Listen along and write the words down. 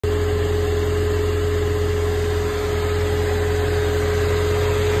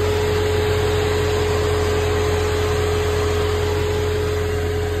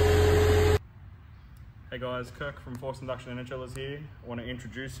guys, Kirk from Force Induction Interchillers here. I want to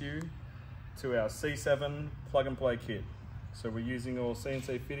introduce you to our C7 plug and play kit. So we're using all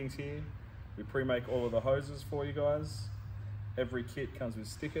CNC fittings here. We pre-make all of the hoses for you guys. Every kit comes with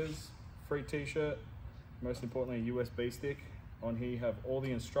stickers, free t-shirt, most importantly a USB stick. On here you have all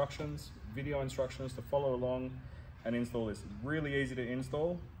the instructions, video instructions to follow along and install this. Really easy to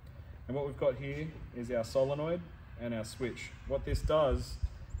install. And what we've got here is our solenoid and our switch. What this does,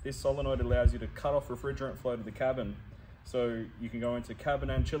 this solenoid allows you to cut off refrigerant flow to the cabin. So you can go into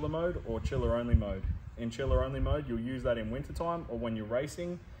cabin and chiller mode or chiller only mode. In chiller only mode, you'll use that in wintertime or when you're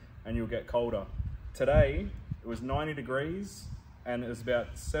racing and you'll get colder. Today, it was 90 degrees and it was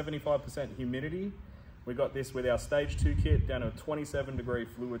about 75% humidity. We got this with our stage 2 kit down to a 27 degree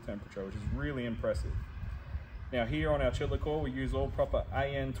fluid temperature, which is really impressive. Now here on our chiller core, we use all proper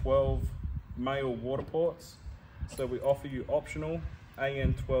AN12 male water ports. So we offer you optional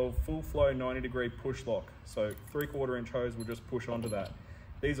AN12 full flow 90 degree push lock. So 3/4 inch hose will just push onto that.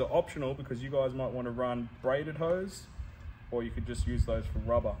 These are optional because you guys might want to run braided hose, or you could just use those for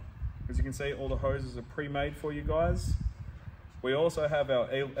rubber. As you can see, all the hoses are pre-made for you guys. We also have our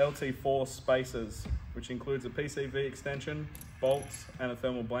LT4 spacers, which includes a PCV extension, bolts, and a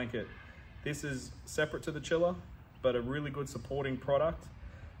thermal blanket. This is separate to the chiller, but a really good supporting product.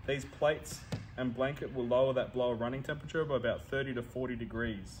 These plates and blanket will lower that blower running temperature by about 30 to 40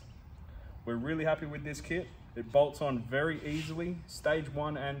 degrees. We're really happy with this kit. It bolts on very easily, stage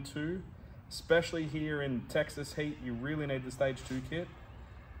 1 and 2. Especially here in Texas heat, you really need the stage 2 kit.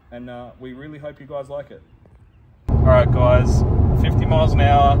 And we really hope you guys like it. All right guys, 50 miles an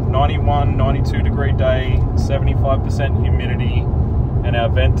hour, 91, 92 degree day, 75% humidity, and our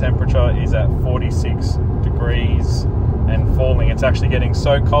vent temperature is at 46 degrees and falling. It's actually getting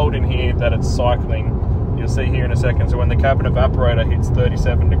so cold in here that it's cycling. You'll see here in a second. So when the cabin evaporator hits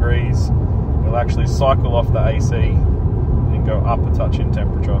 37 degrees, it'll actually cycle off the AC and go up a touch in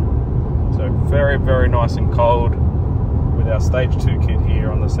temperature. So very, very nice and cold with our stage 2 kit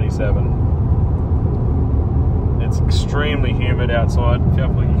here on the C7. It's extremely humid outside.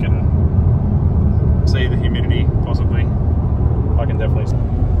 Hopefully you can see the humidity, possibly. I can definitely see.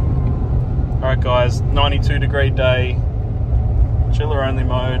 All right guys, 92 degree day, chiller only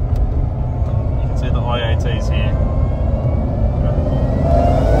mode. You can see the IATs here.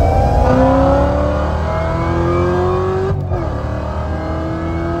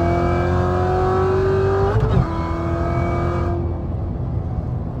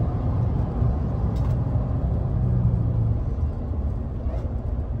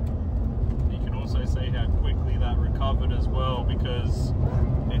 As well, because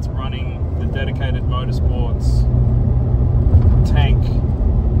it's running the dedicated motorsports tank.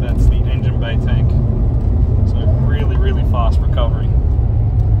 That's the engine bay tank, so really fast recovery.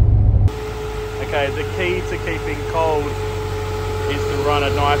 Okay, the key to keeping cold is to run a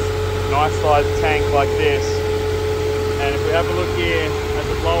nice sized tank like this. And if we have a look here at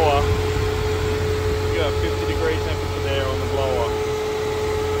the blower, you have 50 degree temperature there on the blower.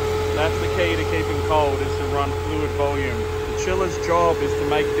 That's the key to keeping cold, is to run fluid volume. The chiller's job is to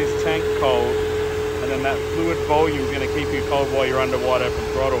make this tank cold, and then that fluid volume is going to keep you cold while you're under wide open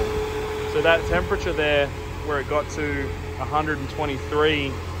throttle. So that temperature there, where it got to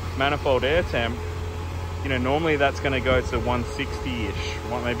 123 manifold air temp, you know, normally that's going to go to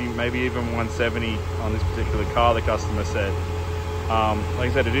 160-ish, maybe even 170 on this particular car, the customer said.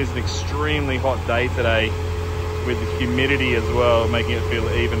 Like I said, it is an extremely hot day today, with the humidity as well, making it feel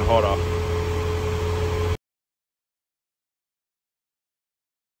even hotter.